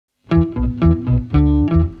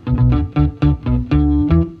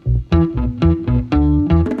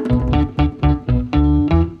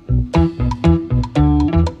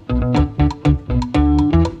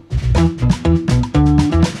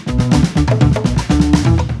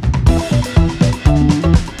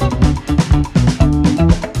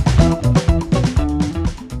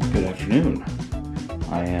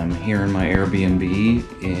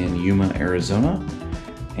Arizona,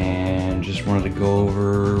 and just wanted to go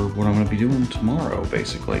over what I'm going to be doing tomorrow,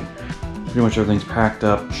 basically. Pretty much everything's packed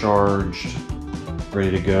up, charged, ready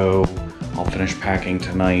to go. I'll finish packing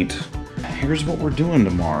tonight. Here's what we're doing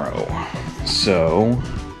tomorrow. So,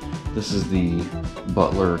 this is the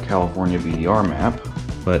Butler, California BDR map,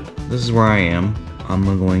 but this is where I am. I'm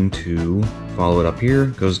going to follow it up here.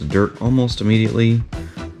 It goes to dirt almost immediately.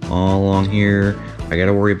 All along here. I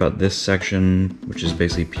gotta worry about this section, which is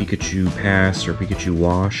basically Pikachu Pass or Pikachu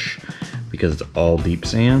Wash, because it's all deep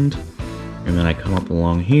sand. And then I come up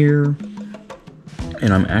along here,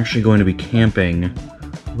 and I'm actually going to be camping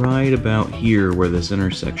right about here where this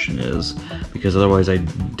intersection is, because otherwise I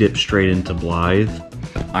dip straight into Blythe.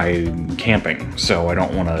 I'm camping, so I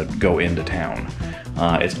don't want to go into town.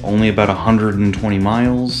 It's only about 120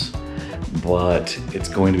 miles, but it's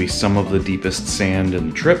going to be some of the deepest sand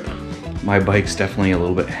in the trip. My bike's definitely a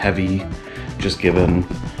little bit heavy, just given,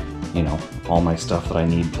 you know, all my stuff that I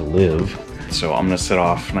need to live. So I'm gonna set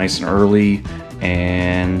off nice and early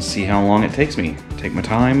and see how long it takes me. Take my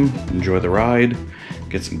time, enjoy the ride,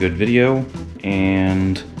 get some good video,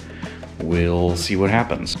 and we'll see what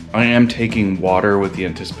happens. I am taking water with the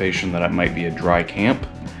anticipation that it might be a dry camp,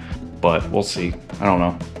 but we'll see. I don't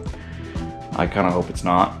know. I kind of hope it's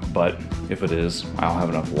not, but if it is, I'll have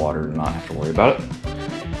enough water to not have to worry about it.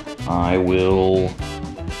 I will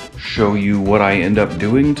show you what I end up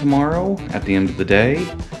doing tomorrow at the end of the day,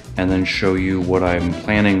 and then show you what I'm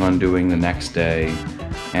planning on doing the next day,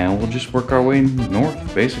 and we'll just work our way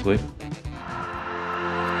north, basically.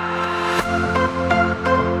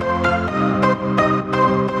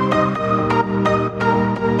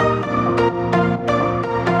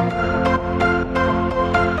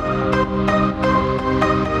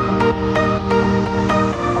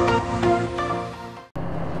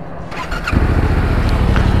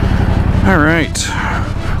 Alright,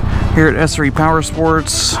 here at SRE Power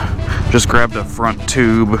Sports, just grabbed a front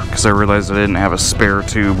tube because I realized I didn't have a spare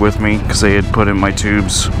tube with me because they had put in my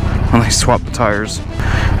tubes when they swapped the tires.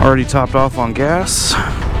 Already topped off on gas,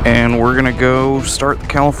 and we're gonna go start the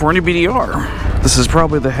California BDR. This is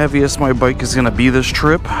probably the heaviest my bike is gonna be this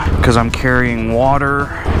trip because I'm carrying water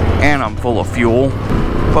and I'm full of fuel,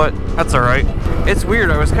 but that's alright. It's weird,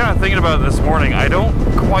 I was kind of thinking about it this morning. I don't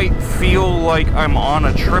quite feel like I'm on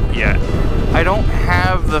a trip yet. I don't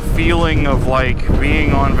have the feeling of like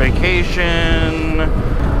being on vacation.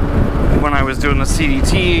 When I was doing the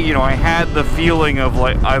CDT, you know, I had the feeling of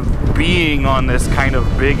like I'm being on this kind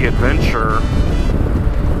of big adventure,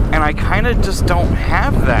 and I kind of just don't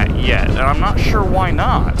have that yet, and I'm not sure why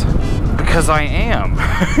not, because I am.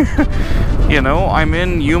 You know, I'm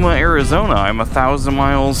in Yuma, Arizona. I'm 1,000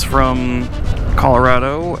 miles from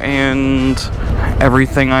Colorado, and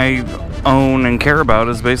everything I own and care about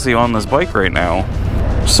is basically on this bike right now.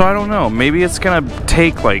 So I don't know, maybe it's gonna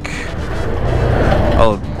take like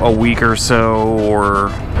a week or so,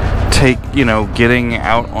 or take, you know, getting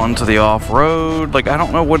out onto the off-road. Like, I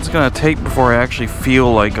don't know what it's gonna take before I actually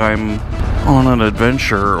feel like I'm on an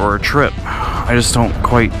adventure or a trip. I just don't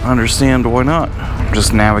quite understand why not. I'm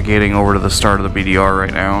just navigating over to the start of the BDR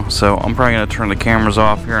right now, so I'm probably gonna turn the cameras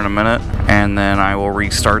off here in a minute, and then I will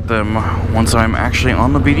restart them once I'm actually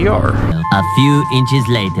on the BDR. A few inches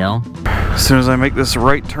later. As soon as I make this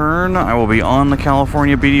right turn, I will be on the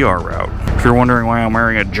California BDR route. If you're wondering why I'm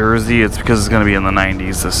wearing a jersey, it's because it's gonna be in the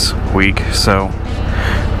 90s this week, so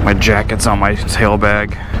my jacket's on my tail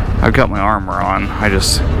bag. I've got my armor on.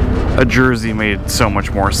 A jersey made so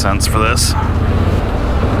much more sense for this.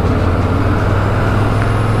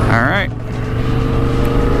 Alright.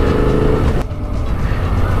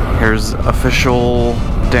 Here's official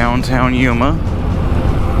downtown Yuma.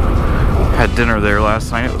 Had dinner there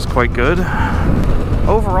last night. It was quite good.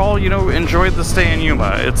 Overall, you know, enjoyed the stay in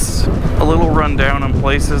Yuma. It's a little run down in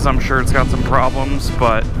places. I'm sure it's got some problems,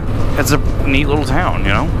 but it's a neat little town,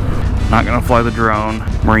 you know? Not gonna fly the drone.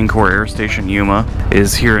 Marine Corps Air Station Yuma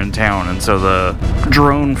is here in town, and so the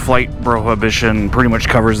drone flight prohibition pretty much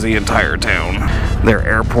covers the entire town. Their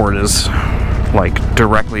airport is like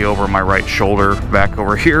directly over my right shoulder, back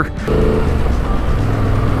over here.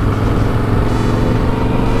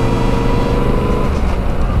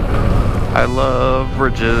 I love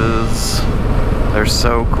bridges. They're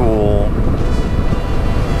so cool.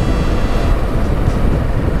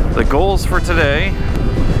 The goals for today,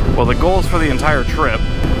 well, the goals for the entire trip: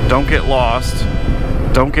 don't get lost,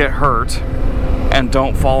 don't get hurt, and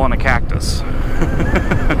don't fall in a cactus.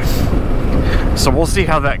 So we'll see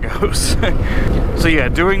how that goes. So yeah,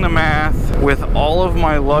 doing the math with all of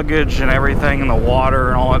my luggage and everything, and the water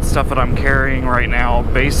and all that stuff that I'm carrying right now,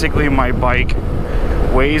 basically my bike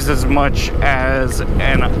weighs as much as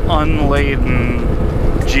an unladen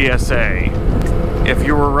GSA. If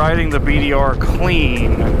you were riding the BDR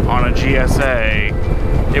clean on a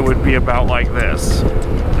GSA, it would be about like this.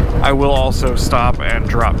 I will also stop and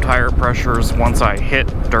drop tire pressures once I hit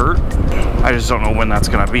dirt. I just don't know when that's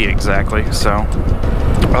gonna be exactly, so.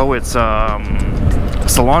 Oh, it's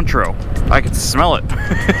cilantro. I can smell it.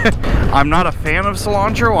 I'm not a fan of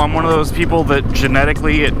cilantro. I'm one of those people that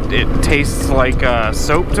genetically it tastes like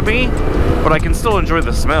soap to me, but I can still enjoy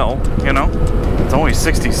the smell, you know? It's only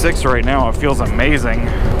 66 right now. It feels amazing.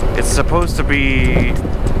 It's supposed to be,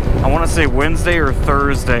 I want to say Wednesday or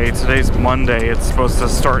Thursday. Today's Monday. It's supposed to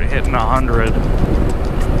start hitting 100.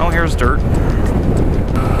 Oh, here's dirt.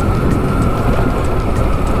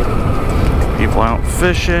 People out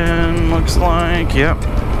fishing, looks like. Yep.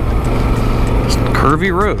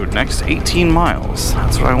 Curvy road, next 18 miles.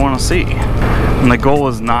 That's what I want to see. And the goal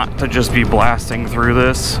is not to just be blasting through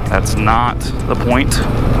this. That's not the point.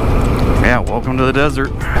 Yeah, welcome to the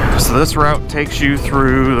desert. So this route takes you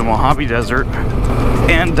through the Mojave Desert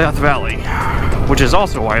and Death Valley, which is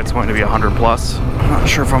also why it's going to be 100 plus. I'm not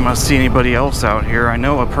sure if I'm going to see anybody else out here. I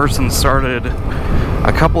know a person started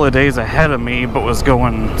a couple of days ahead of me, but was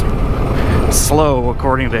going slow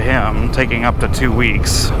according to him, taking up to 2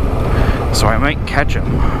 weeks. So I might catch him.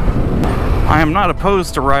 I am not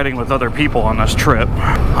opposed to riding with other people on this trip.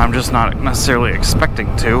 I'm just not necessarily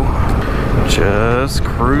expecting to. Just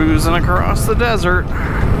cruising across the desert.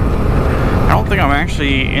 I don't think I'm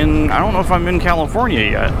actually in, I don't know if I'm in California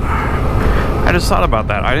yet. I just thought about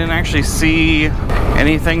that. I didn't actually see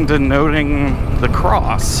anything denoting the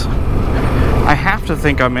cross. I have to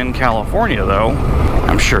think I'm in California though.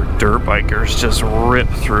 I'm sure dirt bikers just rip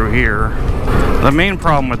through here. The main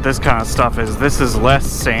problem with this kind of stuff is this is less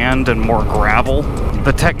sand and more gravel.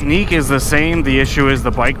 The technique is the same. The issue is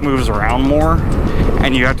the bike moves around more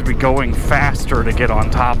and you have to be going faster to get on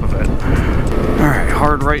top of it. All right,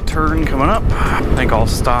 hard right turn coming up. I think I'll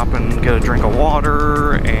stop and get a drink of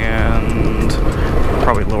water and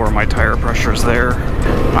probably lower my tire pressures there.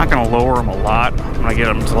 I'm not gonna lower them a lot. I'm gonna get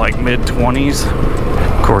them to like mid-20s.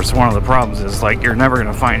 Of course, one of the problems is like you're never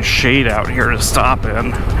gonna find shade out here to stop in.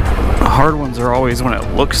 The hard ones are always when it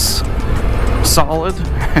looks solid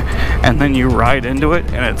and then you ride into it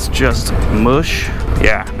and it's just mush.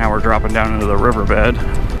 Yeah, now we're dropping down into the riverbed.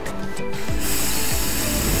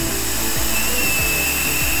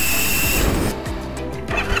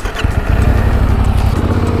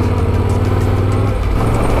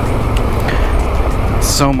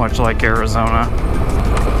 So much like Arizona.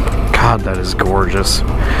 God, that is gorgeous.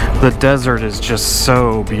 The desert is just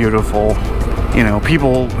so beautiful. You know,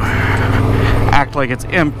 people act like it's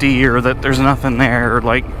empty or that there's nothing there.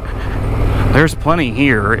 Like, there's plenty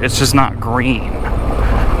here. It's just not green.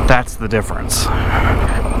 That's the difference.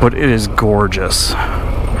 But it is gorgeous.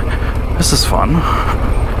 This is fun.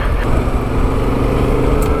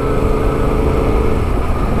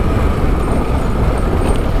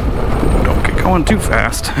 Don't get going too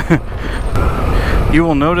fast. You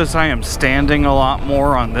will notice I am standing a lot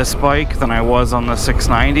more on this bike than I was on the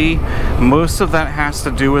 690. Most of that has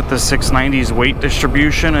to do with the 690's weight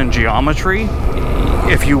distribution and geometry.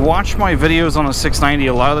 If you watch my videos on a 690,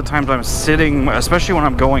 a lot of the times I'm sitting, especially when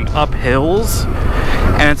I'm going up hills,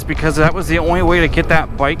 and it's because that was the only way to get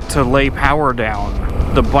that bike to lay power down.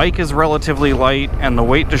 The bike is relatively light and the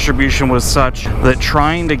weight distribution was such that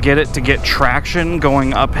trying to get it to get traction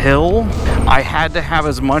going uphill, I had to have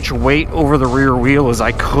as much weight over the rear wheel as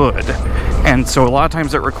I could. And so a lot of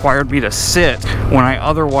times it required me to sit when I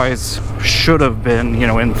otherwise should have been, you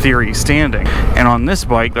know, in theory standing. And on this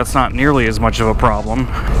bike, that's not nearly as much of a problem.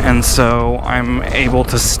 And so I'm able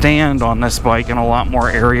to stand on this bike in a lot more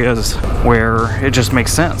areas where it just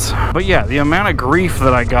makes sense. But yeah, the amount of grief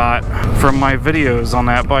that I got from my videos on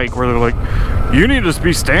that bike where they're like, you need to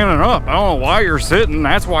be standing up. I don't know why you're sitting.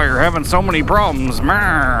 That's why you're having so many problems.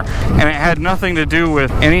 And it had nothing to do with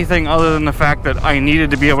anything other than the fact that I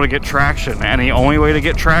needed to be able to get traction. And the only way to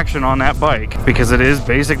get traction on that bike, because it is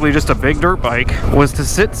basically just a big dirt bike, was to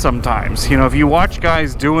sit sometimes. You know, if you watch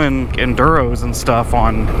guys doing enduros and stuff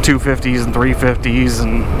on 250s and 350s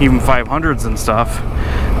and even 500s and stuff,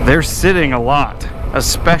 they're sitting a lot,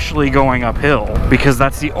 especially going uphill, because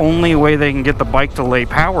that's the only way they can get the bike to lay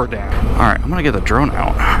power down. All right, I'm gonna get the drone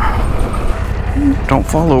out. Don't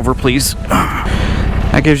fall over, please.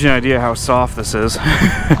 That gives you an idea how soft this is.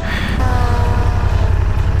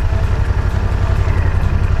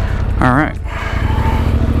 All right.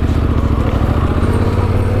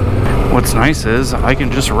 What's nice is I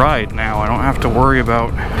can just ride now. I don't have to worry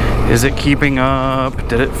about, is it keeping up?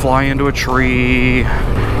 Did it fly into a tree?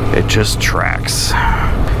 it just tracks.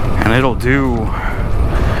 And it'll do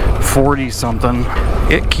 40 something.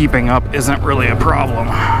 It keeping up isn't really a problem.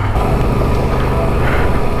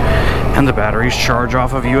 And the batteries charge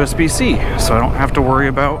off of USB-C, so I don't have to worry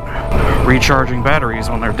about recharging batteries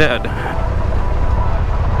when they're dead.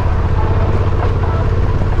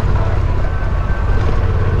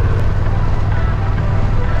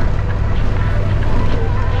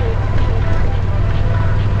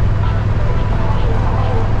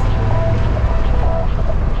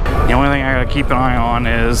 The only thing I gotta keep an eye on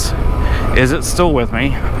is it still with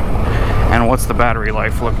me? And what's the battery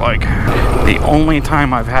life look like? The only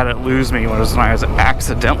time I've had it lose me was when I was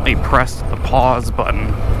accidentally pressed the pause button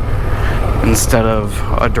instead of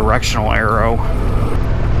a directional arrow.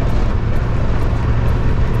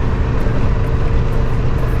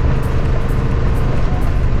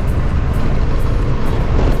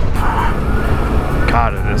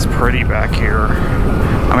 God, it is pretty back here.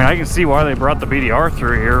 I mean, I can see why they brought the BDR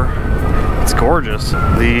through here. It's gorgeous.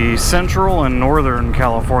 The Central and Northern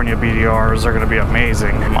California BDRs are going to be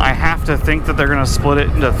amazing. I have to think that they're going to split it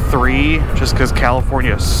into 3 just because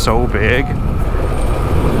California is so big.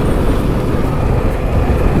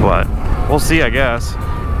 But we'll see, I guess.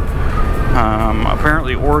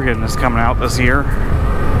 Apparently Oregon is coming out this year.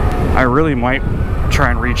 I really might try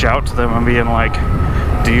and reach out to them and being like,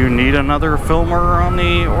 do you need another filmer on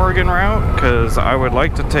the Oregon route? Because I would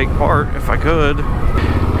like to take part if I could.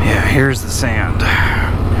 Yeah, here's the sand.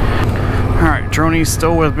 Alright, Droney's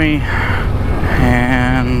still with me.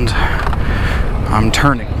 And I'm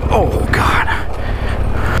turning. Oh, God.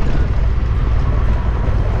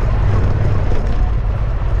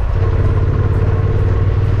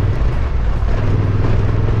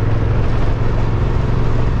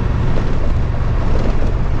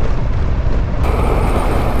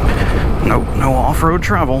 No off-road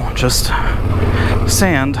travel, just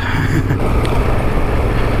sand.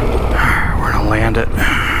 We're gonna land it.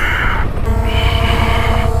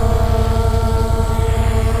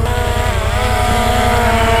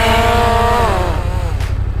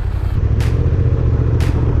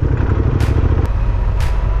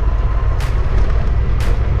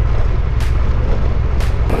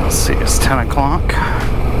 Let's see, it's 10 o'clock.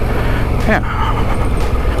 Yeah.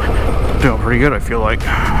 Doing pretty good, I feel like.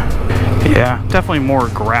 Yeah, definitely more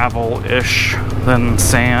gravel-ish than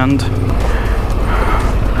sand.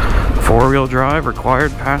 4-wheel drive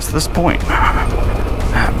required past this point.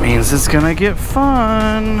 That means it's gonna get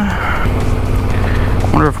fun. I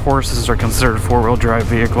wonder if horses are considered 4-wheel drive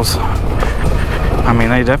vehicles. I mean,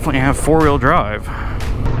 they definitely have 4-wheel drive.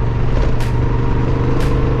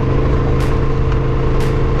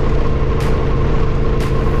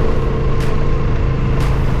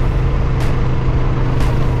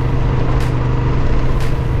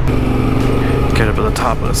 Get up to the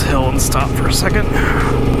top of this hill and stop for a second.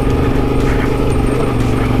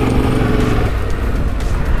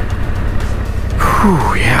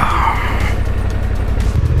 Whew, yeah.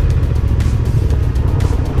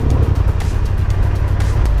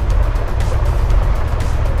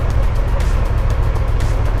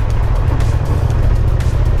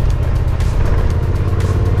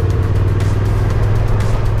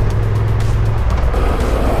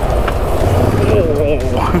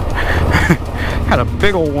 Had a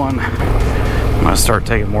big old one. I'm gonna start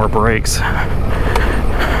taking more breaks.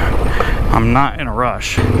 I'm not in a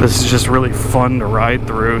rush. This is just really fun to ride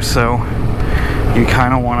through, so you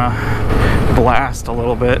kind of want to blast a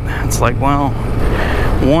little bit. It's like, well,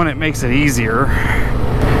 one, it makes it easier,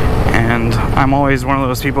 and I'm always one of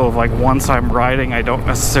those people of like, once I'm riding, I don't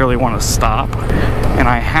necessarily want to stop, and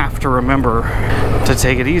I have to remember to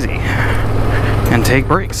take it easy and take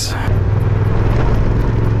breaks.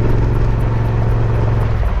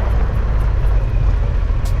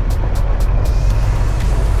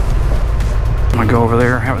 I'm gonna go over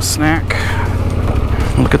there, have a snack,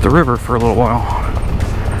 look at the river for a little while.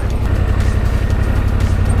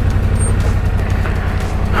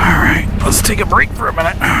 Alright, let's take a break for a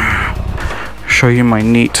minute. Show you my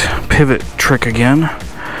neat pivot trick again.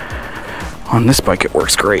 On this bike it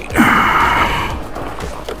works great.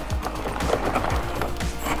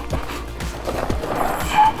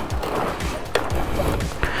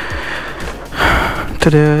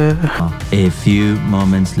 Ta-da! A few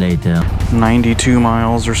moments later. 92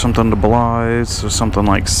 miles or something to Belize, so something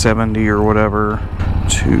like 70 or whatever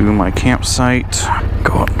to my campsite.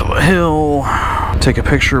 Go up to the hill, take a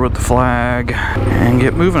picture with the flag, and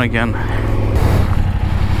get moving again.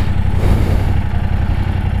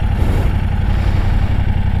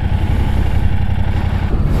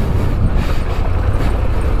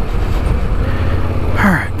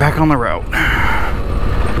 Alright, back on the route.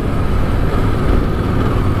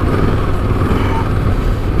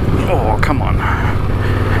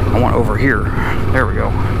 we go.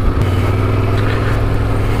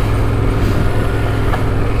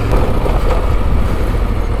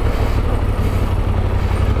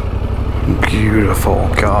 Beautiful,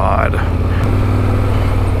 God.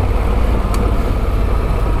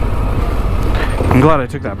 I'm glad I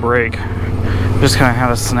took that break. Just kind of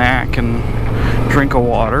had a snack and drink of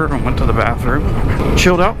water and went to the bathroom.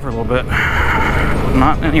 Chilled out for a little bit.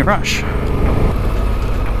 Not in any rush.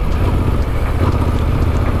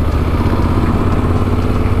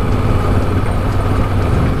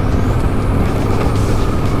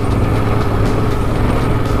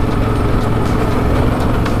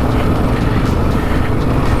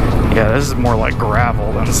 Yeah, this is more like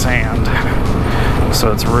gravel than sand,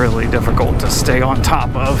 so it's really difficult to stay on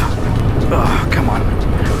top of. Ugh, come on.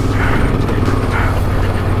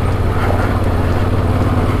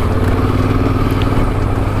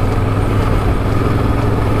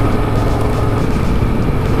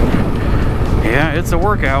 Yeah, it's a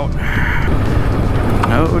workout.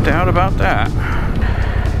 No doubt about that.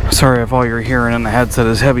 Sorry if all you're hearing in the headset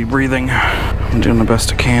is heavy breathing. I'm doing the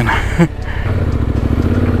best I can.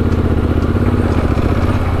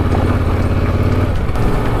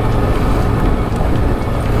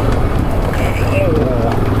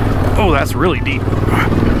 Oh, that's really deep.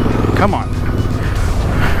 Come on.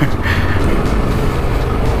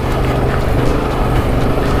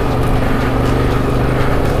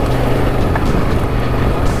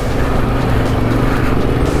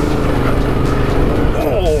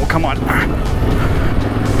 Oh, come on.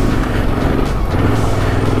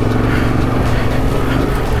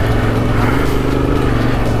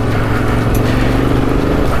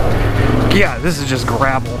 Yeah, this is just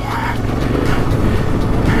gravel.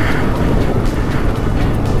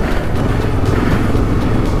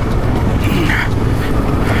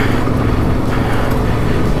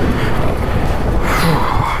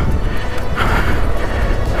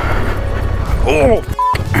 Oh!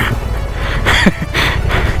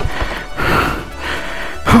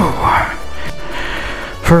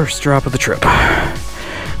 First drop of the trip.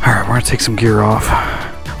 Alright, we're gonna take some gear off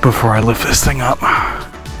before I lift this thing up.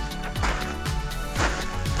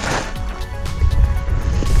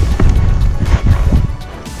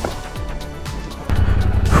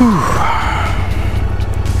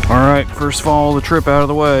 Alright, first fall of the trip out of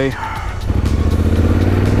the way.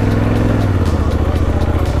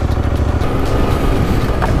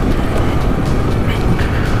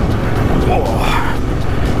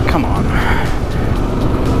 Come on.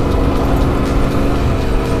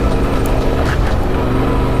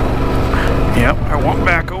 Yep, I want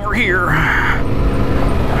back over here.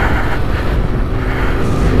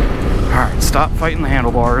 Alright, stop fighting the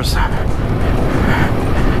handlebars.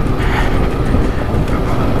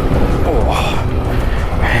 Oh,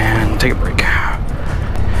 and take a break.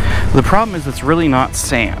 The problem is it's really not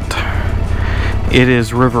sand. It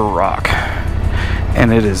is river rock,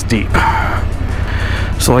 and it is deep.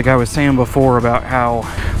 So like I was saying before about how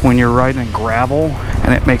when you're riding in gravel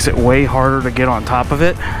and it makes it way harder to get on top of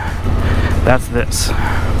it, that's this.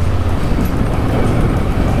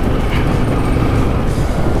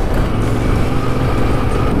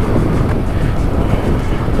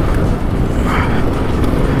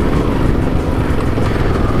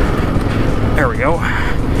 There we go.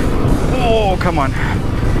 Oh, come on.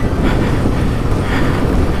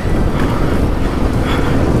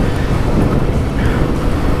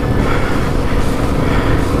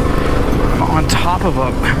 On top of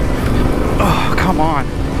a... Oh, come on.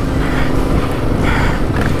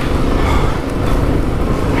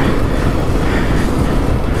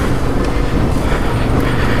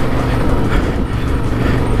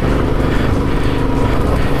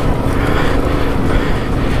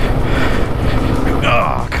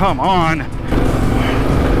 Oh, come on.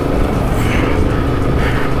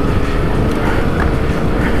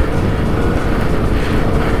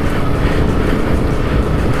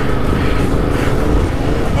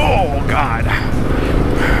 God.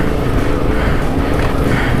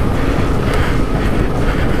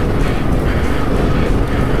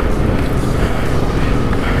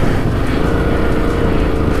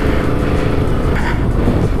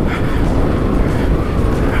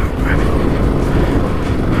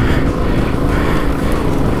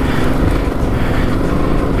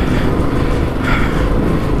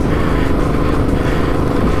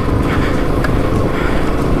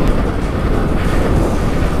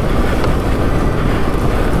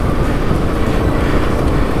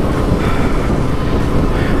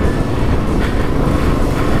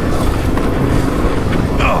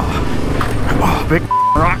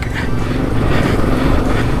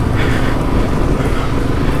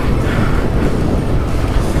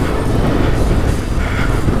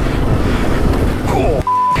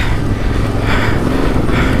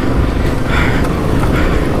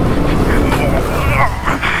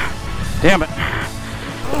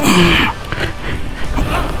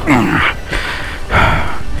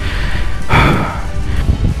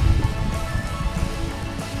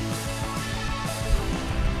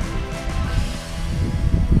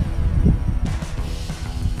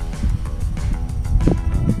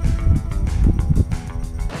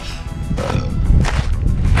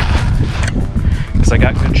 Unless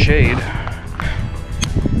I got good shade.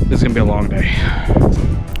 This is gonna be a long day.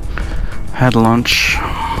 Had lunch.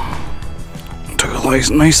 Took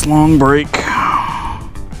a nice long break.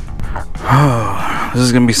 Oh, this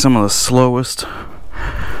is gonna be some of the slowest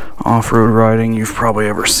off-road riding you've probably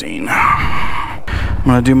ever seen. I'm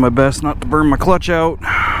gonna do my best not to burn my clutch out,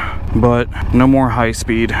 but no more high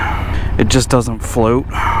speed. It just doesn't float,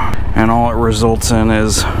 and all it results in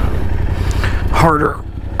is harder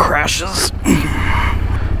crashes.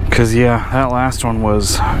 Cause yeah, that last one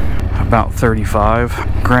was about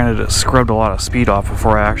 35. Granted, it scrubbed a lot of speed off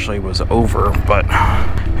before I actually was over, but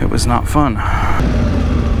it was not fun.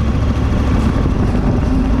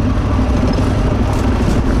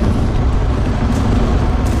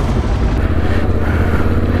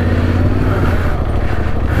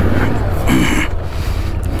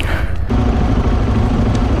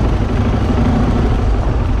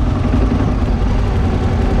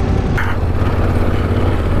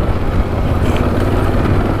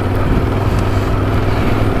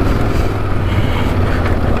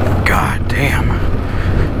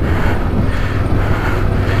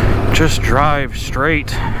 Just drive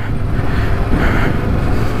straight.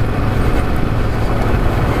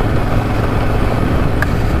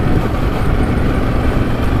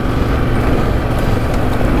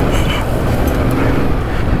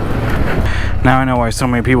 Now I know why so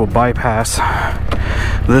many people bypass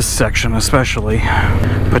this section, especially.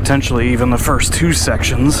 Potentially even the first two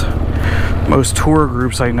sections. Most tour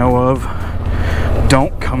groups I know of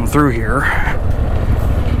don't come through here.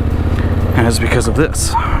 And it's because of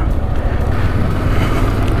this.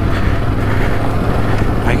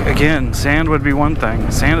 Again, sand would be one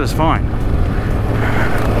thing. Sand is fine.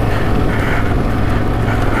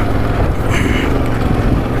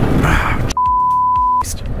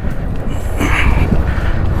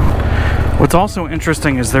 What's also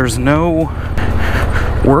interesting is there's no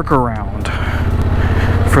workaround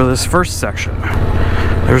for this first section.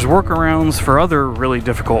 There's workarounds for other really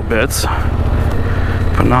difficult bits,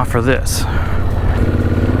 but not for this.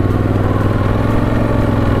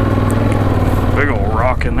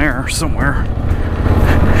 In there somewhere.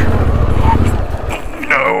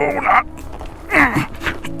 No, not.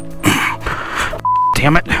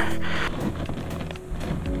 Damn it.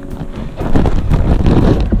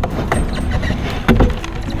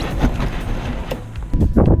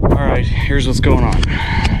 Alright, here's what's going on.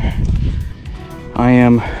 I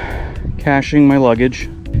am caching my luggage,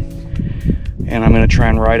 and I'm going to try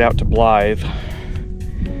and ride out to Blythe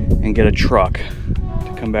and get a truck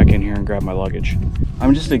to come back in here and grab my luggage.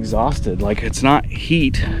 I'm just exhausted. Like, it's not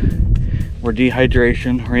heat or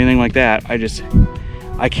dehydration or anything like that.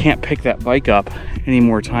 I can't pick that bike up any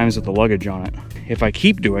more times with the luggage on it. If I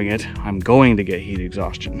keep doing it, I'm going to get heat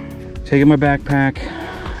exhaustion. Taking my backpack,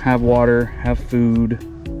 have water, have food,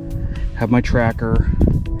 have my tracker,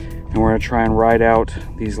 and we're gonna try and ride out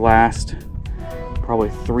these last probably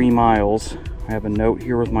 3 miles. I have a note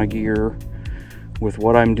here with my gear, with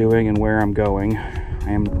what I'm doing and where I'm going. I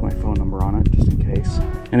am gonna put my phone number on it just in case.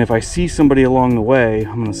 And if I see somebody along the way,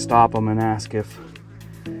 I'm gonna stop them and ask if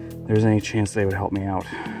there's any chance they would help me out.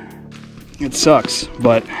 It sucks,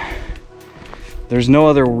 but there's no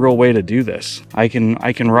other real way to do this. I can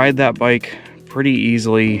ride that bike pretty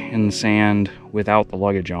easily in the sand without the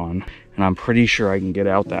luggage on, and I'm pretty sure I can get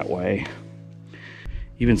out that way.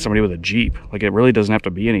 Even somebody with a Jeep, like, it really doesn't have to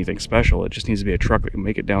be anything special. It just needs to be a truck that can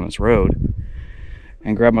make it down this road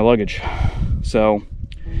and grab my luggage. So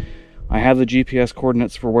I have the GPS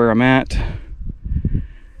coordinates for where I'm at,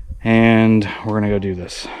 and we're gonna go do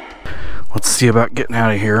this. Let's see about getting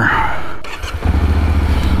out of here.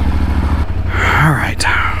 All right.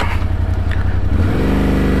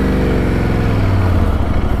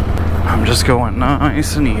 I'm just going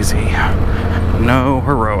nice and easy. No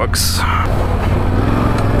heroics.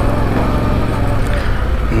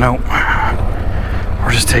 Nope.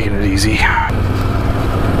 We're just taking it easy.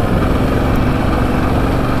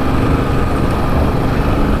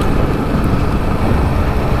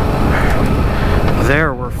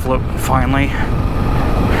 There, we're floating finally.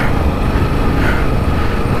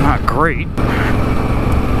 Not great.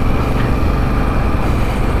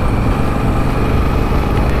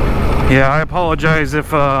 Yeah, I apologize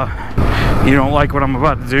if you don't like what I'm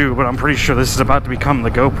about to do, but I'm pretty sure this is about to become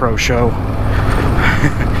the GoPro show.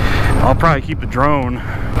 I'll probably keep the drone,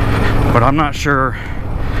 but I'm not sure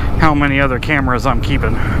how many other cameras I'm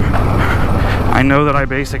keeping. I know that I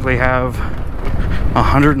basically have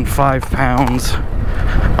 105 pounds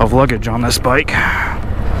of luggage on this bike,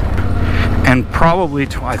 and probably,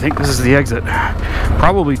 I think this is the exit,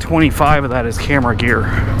 probably 25 of that is camera gear.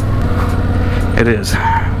 It is.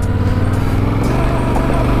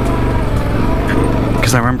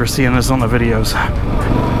 because I remember seeing this on the videos.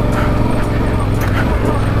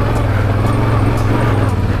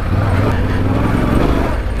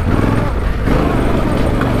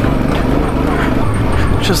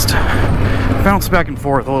 Just bounced back and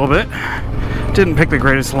forth a little bit. Didn't pick the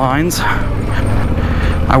greatest lines.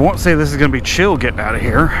 I won't say this is going to be chill getting out of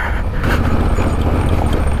here.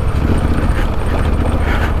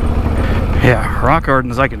 Yeah, rock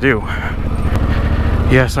garden as I can do.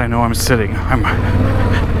 Yes, I know I'm sitting. I'm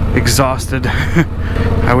exhausted.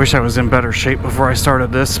 I wish I was in better shape before I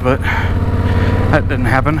started this, but that didn't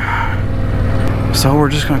happen. So we're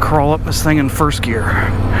just gonna crawl up this thing in first gear.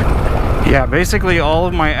 Yeah, basically all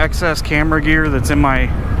of my excess camera gear that's in my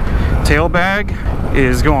tail bag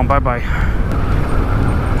is going bye-bye.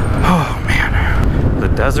 Oh man, the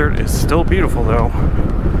desert is still beautiful though.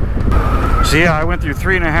 So yeah, I went through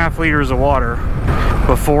 3.5 liters of water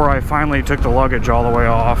before I finally took the luggage all the way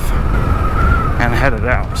off and headed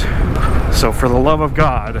out. So for the love of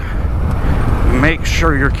God, make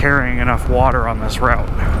sure you're carrying enough water on this route.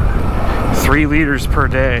 3 liters per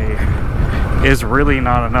day is really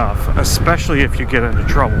not enough, especially if you get into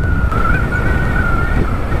trouble.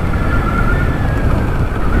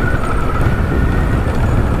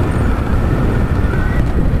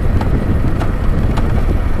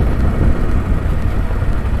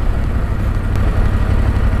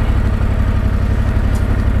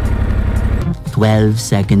 "12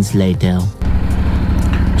 seconds later."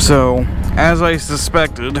 So, as I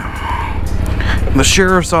suspected, the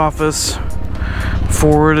sheriff's office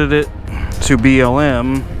forwarded it to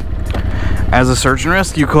BLM as a search and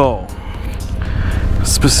rescue call.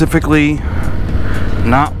 Specifically,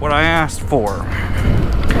 not what I asked for.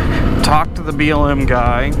 Talked to the BLM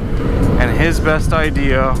guy, and his best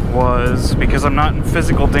idea was, because I'm not in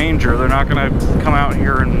physical danger, they're not going to come out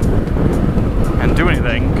here and do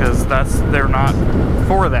anything, because they're not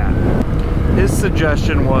for that. His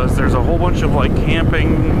suggestion was there's a whole bunch of like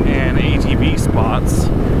camping and ATV spots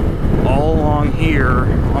all along here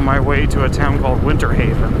on my way to a town called Winter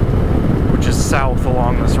Haven, which is south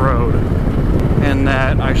along this road, and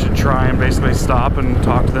that I should try and basically stop and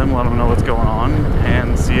talk to them, let them know what's going on,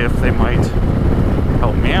 and see if they might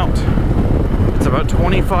help me out. It's about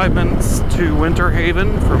 25 minutes to Winter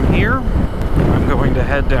Haven from here. I'm going to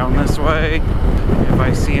head down this way. If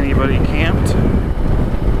I see anybody camped,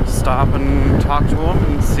 stop and talk to them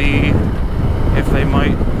and see if they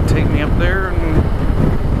might take me up there and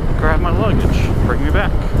grab my luggage, bring me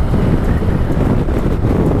back.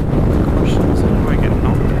 Questions, how do I get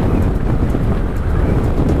out there?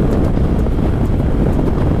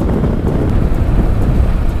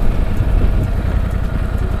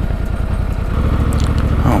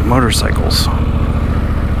 Oh, motorcycles.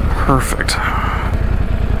 Perfect.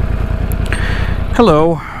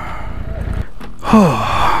 Hello.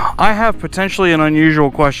 I have potentially an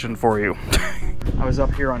unusual question for you. I was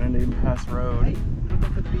up here on Indian Pass Road. Hey, you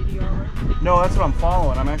looking for the BDR? No, that's what I'm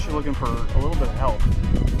following. I'm actually looking for a little bit of help.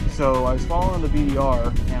 So I was following the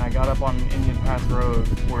BDR, and I got up on Indian Pass Road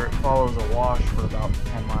where it follows a wash for about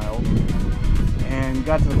 10 miles, and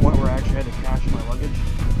got to the point where I actually had to cache my luggage.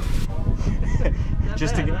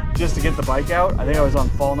 just to get the bike out. I think I was on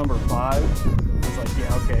fall number 5. I was like,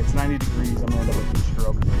 yeah, okay, it's 90 degrees. I'm gonna end up with a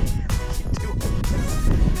stroke. Keep doing this.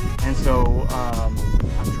 And so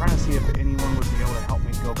I'm trying to see if anyone would be able to help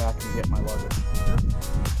me go back and get my luggage.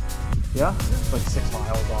 Yeah, it's like 6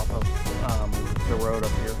 miles off of the road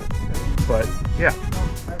up here. But yeah.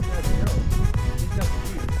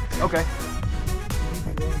 Okay.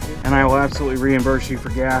 And I will absolutely reimburse you for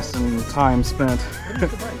gas and time spent.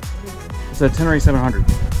 It's a Tenere 700.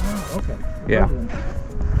 Oh, okay. Yeah.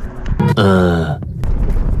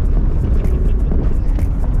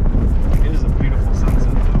 It is a beautiful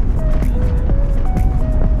sunset though.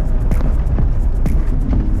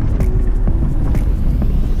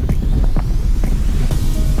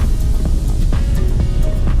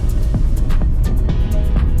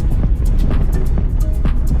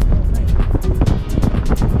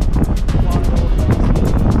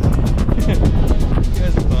 You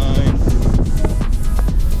guys are fine.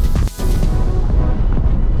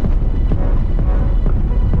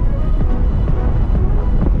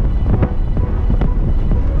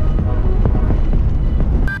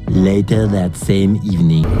 Later that same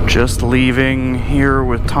evening. Just leaving here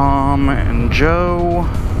with Tom and Joe.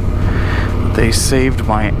 They saved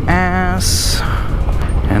my ass.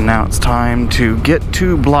 And now it's time to get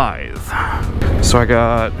to Blythe. So I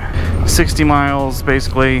got 60 miles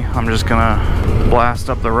basically. I'm just gonna blast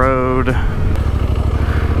up the road.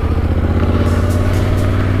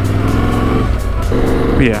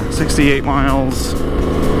 Yeah, 68 miles.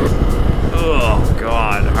 Oh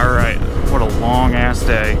God! All right, what a long ass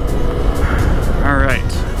day. All right,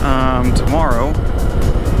 tomorrow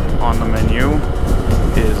on the menu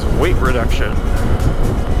is weight reduction.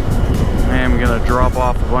 I am gonna drop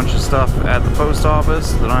off a bunch of stuff at the post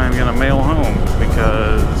office that I am gonna mail home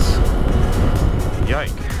because, yike.